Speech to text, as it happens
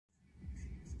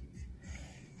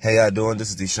Hey, y'all doing?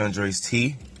 This is Deshandre's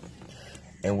T,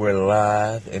 and we're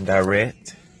live and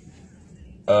direct.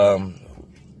 We're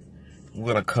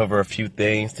gonna cover a few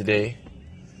things today.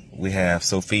 We have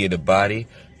Sophia the Body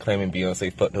claiming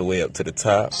Beyonce fucked her way up to the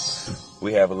top.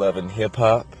 We have Love and Hip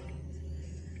Hop,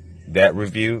 that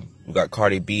review. We got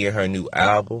Cardi B and her new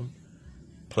album,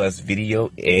 plus video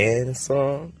and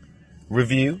song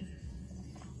review.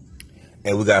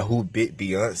 And we got Who Bit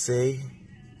Beyonce.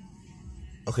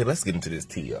 Okay, let's get into this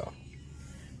tea, y'all.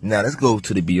 Now, let's go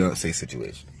to the Beyonce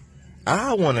situation.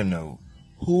 I want to know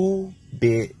who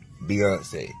bit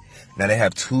Beyonce. Now, they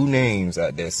have two names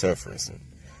out there surfacing.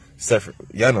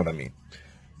 Y'all know what I mean.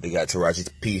 They got Taraji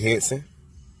P. Henson,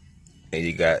 and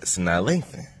you got Sanaa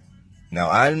Lathan.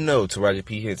 Now, I know Taraji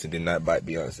P. Henson did not bite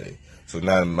Beyonce. So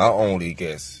now my only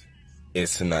guess is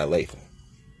Sanaa Lathan.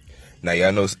 Now,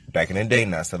 y'all know back in the day,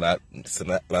 now Sanaa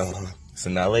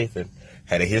Lathan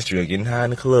had a history of getting high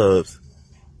in the clubs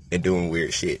and doing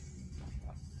weird shit.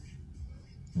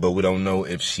 But we don't know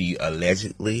if she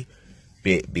allegedly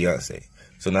bit Beyonce.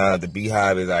 So now the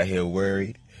Beehive is out here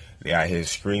worried. They're out here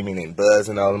screaming and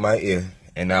buzzing all in my ear.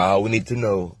 And now all we need to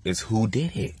know is who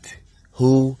did it.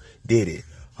 Who did it?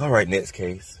 All right, next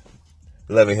case.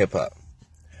 Love and Hip Hop.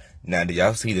 Now, did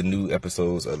y'all see the new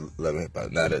episodes of Love and Hip Hop?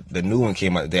 Now, the new one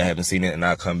came out. They haven't seen it, and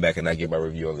I'll come back and I'll give my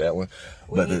review on that one.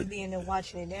 We need to be in there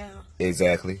watching it now.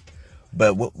 Exactly.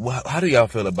 But how do y'all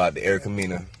feel about the Erica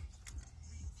Mena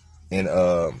and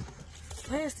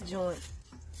Where's the joint?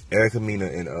 Erica Mena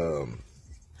and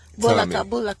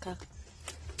Bulaka.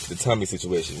 The Tommy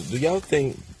situation? Do y'all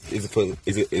think is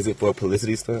it for a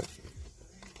publicity stunt,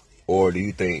 or do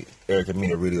you think Erica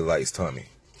Mena really likes Tommy?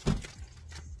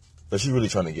 But she really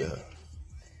trying to get her.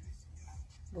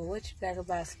 But what you think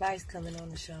about Spice coming on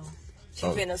the show? She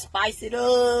finna spice it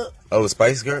up. Oh,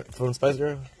 Spice Girl from Spice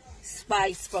Girl.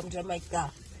 Spice from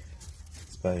Jamaica.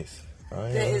 Spice. Oh,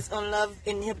 yeah. That is on Love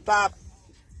and Hip Hop.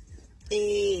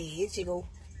 Hey, here she go.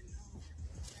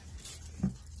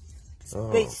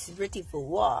 Space ready for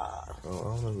war. Oh, I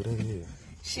don't know who that is.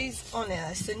 She's on there.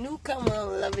 It's a newcomer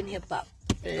on Love and Hip Hop.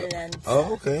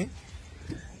 Oh, okay.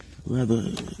 We'll have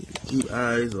to keep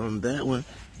eyes on that one.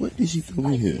 What did she throw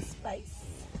in here? Spice.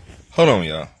 Hold on,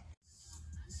 y'all.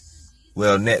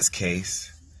 Well, next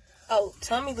case. Oh,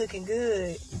 Tommy looking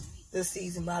good this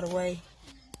season, by the way.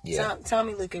 Yeah.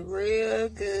 Tommy looking real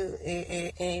good.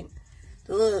 And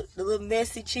the little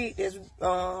messy chick that's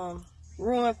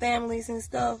ruined families and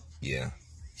stuff. Yeah.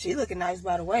 She looking nice,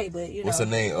 by the way, but you know. What's her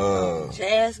name?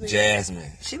 Jasmine.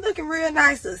 Jasmine. She looking real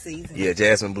nice this season. Yeah,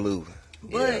 Jasmine Blue.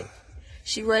 But yeah.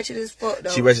 She wretched as fuck,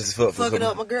 though. She wretched as fuck. Fucking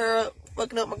up my girl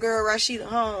Rashida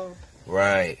home.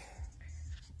 Right.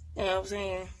 You know what I'm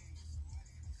saying?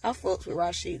 I fucks with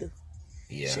Rashida.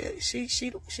 Yeah.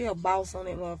 She a boss on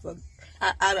that motherfucker.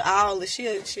 Out of all the she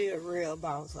a real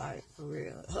boss, like for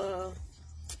real.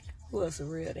 Who else a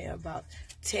real damn boss?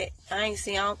 I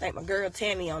don't think my girl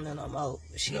Tammy on there no more.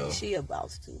 She a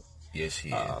boss too. Yes, she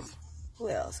is. Who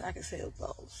else I can say a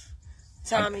boss?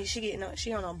 Tommy, she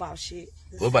don't know about shit.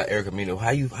 What about Erica Mena?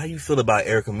 How you feel about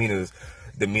Erica Mena's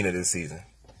demeanor this season?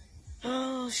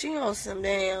 Oh, she on some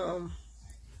damn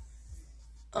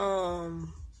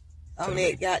on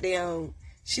that goddamn.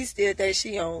 She still thinks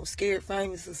she on Scared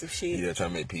Famous or some shit. Yeah, trying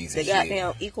to make peace. The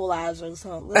goddamn Equalizer or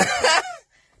something.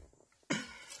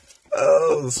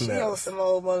 Oh, snap. She on some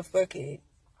old motherfucking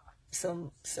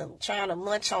some trying to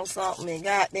munch on something and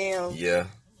goddamn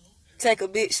take a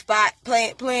bitch spot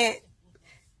playing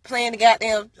the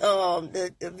goddamn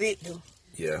the victim.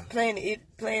 Yeah. Playing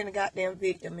the goddamn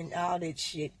victim and all that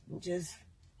shit. Just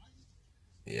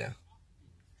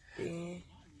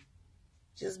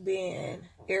being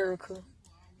Erica.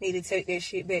 Need to take that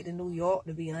shit back to New York,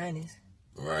 to be honest.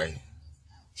 Right.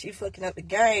 She fucking up the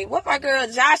game. What my girl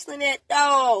Jocelyn at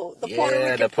though? The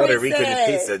Puerto Rican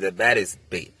pizza, the baddest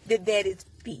beat. The baddest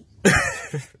beat.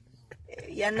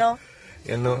 You know?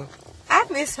 You know? I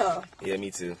miss her. Yeah, me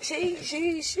too. She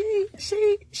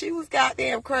was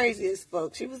goddamn crazy as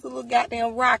fuck. She was a little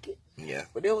goddamn rocket. Yeah.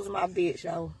 But it was my bitch,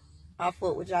 yo. I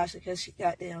fuck with Jocelyn because she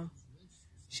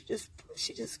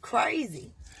just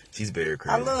crazy. She's very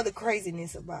crazy. I love the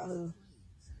craziness about her.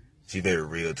 She's very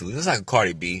real too. Just like a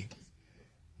Cardi B.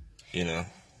 You know?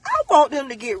 I want them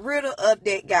to get rid of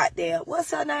that goddamn,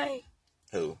 what's her name?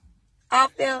 Who?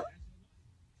 Out there.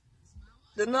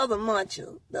 Another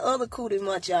muncher. The other cootie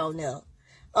muncher on there.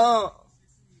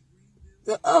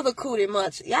 The other cootie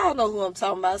muncher. Y'all know who I'm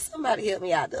talking about. Somebody help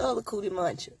me out. The other cootie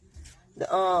muncher.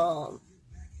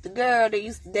 The girl that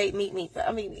used to date Mimi.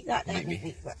 Not Mimi.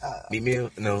 Mimi?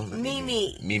 No.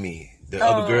 Mimi. The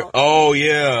other girl. Oh,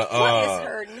 yeah. What is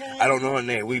her name? I don't know her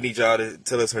name. We need y'all to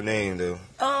tell us her name, though.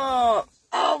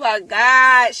 my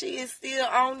God, she is still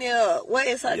on there. What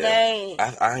is her name?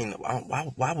 I ain't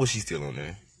know. Why was she still on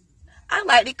there? I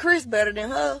like the Chris better than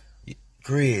her.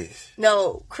 Chris.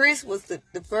 No, Chris was the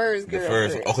first girl. The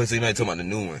first one. Okay, so you're not talking about the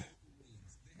new one.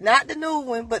 Not the new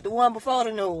one, but the one before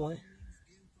the new one.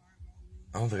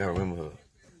 I don't think I remember her.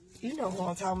 You know who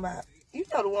I'm talking about. You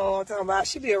know the one I'm talking about.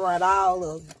 She be around all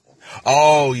of them.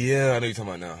 Oh, yeah, I know you're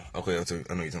talking about now. Okay, I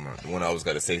know you're talking about. The one I always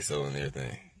got to say so and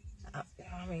everything. I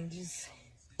mean, just...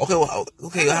 Okay, well,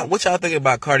 what y'all think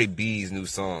about Cardi B's new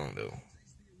song, though?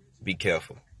 Be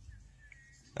Careful.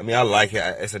 I mean, I like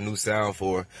it. It's a new sound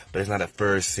for her, but it's not a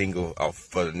first single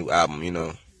for the new album, you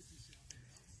know?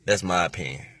 That's my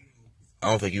opinion. I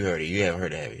don't think you heard it. You haven't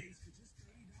heard it, have you?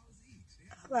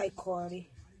 I like Cardi.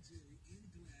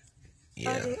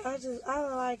 Yeah. I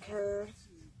like her.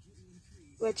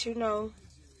 But, you know,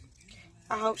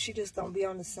 I hope she just don't be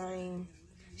on the same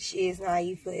She Is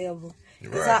Naive forever.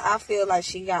 Because Right. I feel like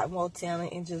she got more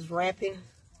talent in just rapping.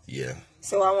 Yeah.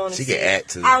 So I want to She see. can add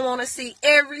to it. I want to see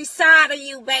every side of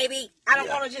you, baby. I don't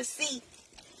want to just see,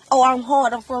 oh, I'm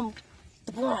hard. I'm from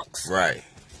the Bronx. Right.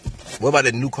 What about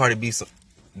the new Cardi B,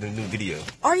 the new video?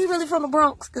 Are you really from the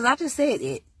Bronx? Because I just said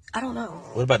it. I don't know.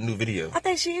 What about the new video? I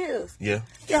think she is. Yeah.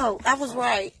 Yo, I was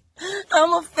right.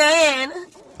 I'm a fan.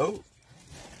 Oh.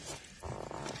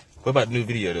 What about the new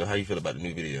video, though? How you feel about the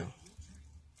new video?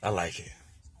 I like it.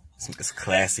 It's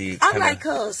classy. I like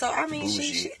her. So, I mean,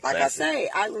 she like classy. I say,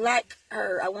 I like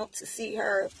her. I want to see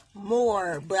her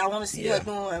more. But I want to see her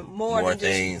doing more than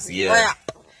things. just Yeah. rap.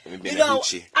 You know,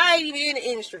 I ain't even in the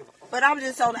industry. But I'm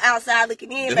just on the outside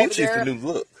looking in, baby girl. The new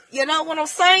look. You know what I'm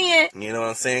saying? You know what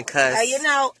I'm saying, cuz? You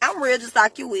know, I'm real just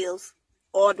like you is.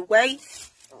 Or the way.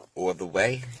 Or the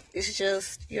way. It's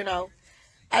just, you know,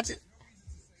 I'd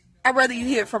rather you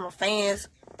hear it from a fan's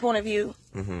point of view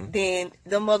than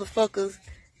the motherfuckers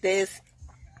that's,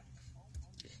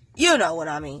 you know what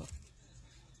I mean.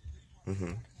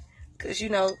 Because, you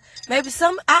know, maybe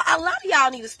a lot of y'all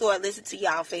need to start listening to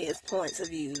y'all fans' points of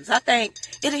views. I think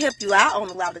it'll help you out on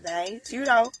a lot of things, you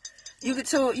know. You can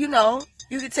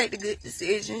take the good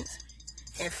decisions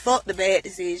and fuck the bad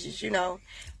decisions, you know.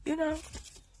 You know,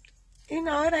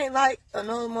 it ain't like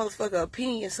another motherfucker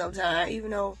opinion sometimes, even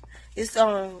though it's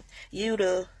on you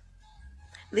to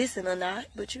listen or not.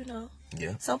 But, you know,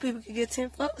 some people can get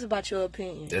 10 fucks about your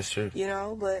opinion. That's true. You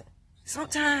know, but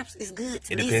sometimes it's good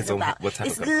to listen depends on about. what type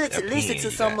it's of good to listen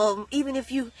to some of them, even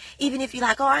if you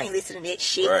like, oh, I ain't listening to that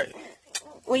shit. Right.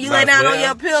 When you lay down on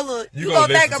your pillow, you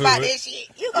gonna think about that shit.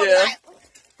 You gonna be like,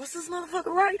 what's this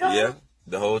motherfucker right now? Yeah,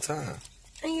 the whole time.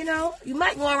 And you know, you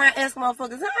might go around asking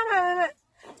motherfuckers,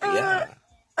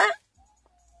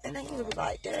 and then you'll be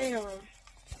like, damn.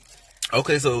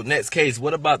 Okay, so next case,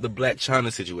 what about the Blac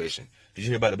Chyna situation? Did you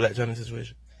hear about the Blac Chyna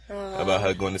situation? About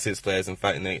her going to Six Flags and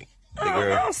fighting the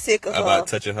girl? I'm sick of her. About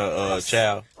touching her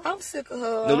child? I'm sick of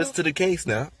her. No, listen to the case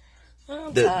now.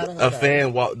 I'm tired of her. A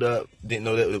fan walked up, didn't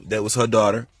know that was her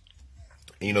daughter.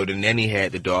 You know, the nanny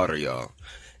had the daughter, y'all.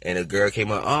 And the girl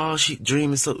came out, oh, she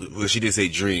dreaming so... Well, she didn't say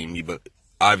dream, but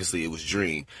obviously it was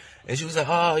dream. And she was like,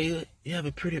 oh, you have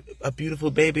a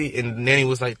beautiful baby. And the nanny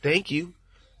was like, thank you.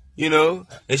 You know?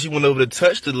 And she went over to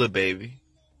touch the little baby.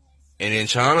 And then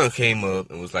Chyna came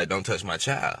up and was like, don't touch my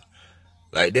child.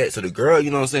 Like that. So the girl, you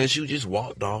know what I'm saying, she just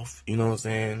walked off, you know what I'm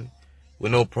saying,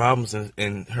 with no problems.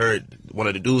 And heard one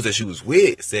of the dudes that she was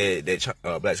with said that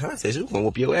Blac Chyna said she was going to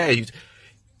whoop your ass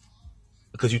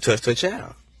because you touched her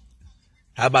child.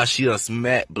 How about she done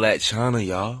smacked Blac Chyna,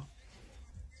 y'all?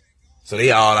 So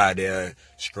they all out there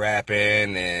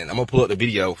scrapping, and I'm going to pull up the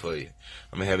video for you.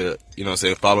 I'm going to have it, you know what I'm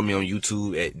saying, follow me on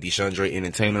YouTube at Deshandre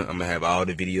Entertainer. I'm going to have all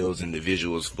the videos and the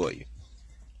visuals for you.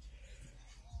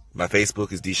 My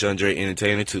Facebook is Deshandre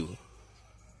Entertainer 2.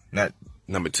 Not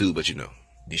number 2, but you know,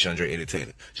 Deshandre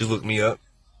Entertainer. Just look me up.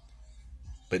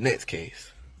 But next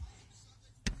case.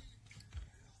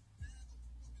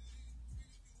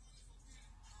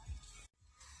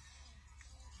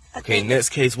 Okay,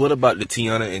 next case. What about the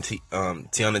Tiana and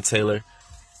Tiana Taylor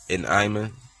and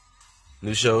Iman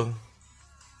new show?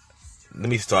 Let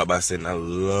me start by saying I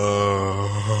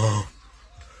love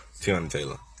Tiana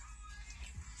Taylor.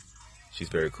 She's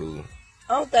very cool.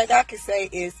 Only thing I can say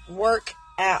is work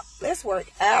out. Let's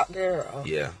work out, girl.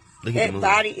 Yeah. Look at the moon.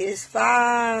 That body is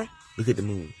fine. Look at the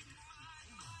moon.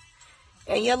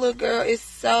 And your little girl is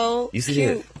so You see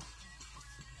cute. that?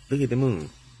 Look at the moon.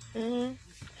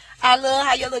 I love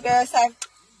how your little girl say,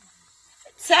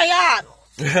 Tayana.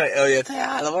 Oh yeah,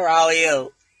 Tayana, what's wrong with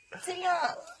you?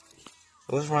 Tayana.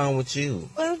 What's wrong with you?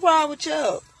 What's wrong with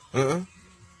you?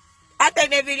 I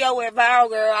think that video went viral,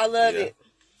 girl. I love it.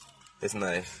 It's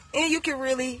nice. And you can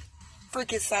really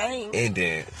freaking sing. And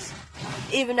dance.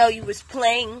 Even though you was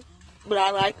playing, but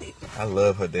I liked it. I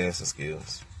love her dancing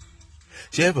skills.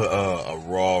 She have a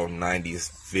raw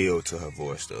 90s feel to her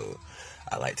voice, though.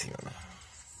 I like Tiana.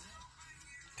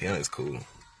 Tiana is cool.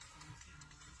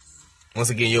 Once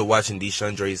again, you're watching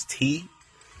Deshandre's Tea.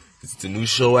 It's the new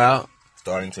show out,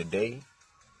 starting today.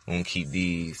 I'm going to keep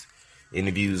these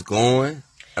interviews going.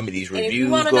 These reviews going. If you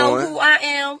want to know who I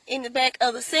am in the back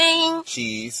of the scene,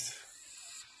 Cheese.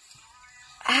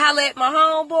 Holla at my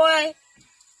homeboy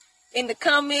in the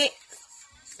comments.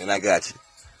 And I got you.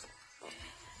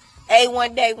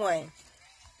 A1 Day 1.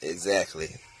 Exactly.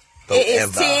 It is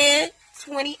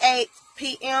 10:28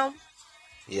 p.m.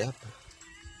 Yep.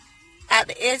 At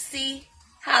the SC.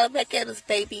 Holla back at us,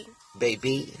 baby.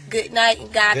 Baby. Good night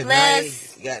and God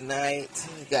bless. Good night.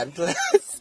 God bless.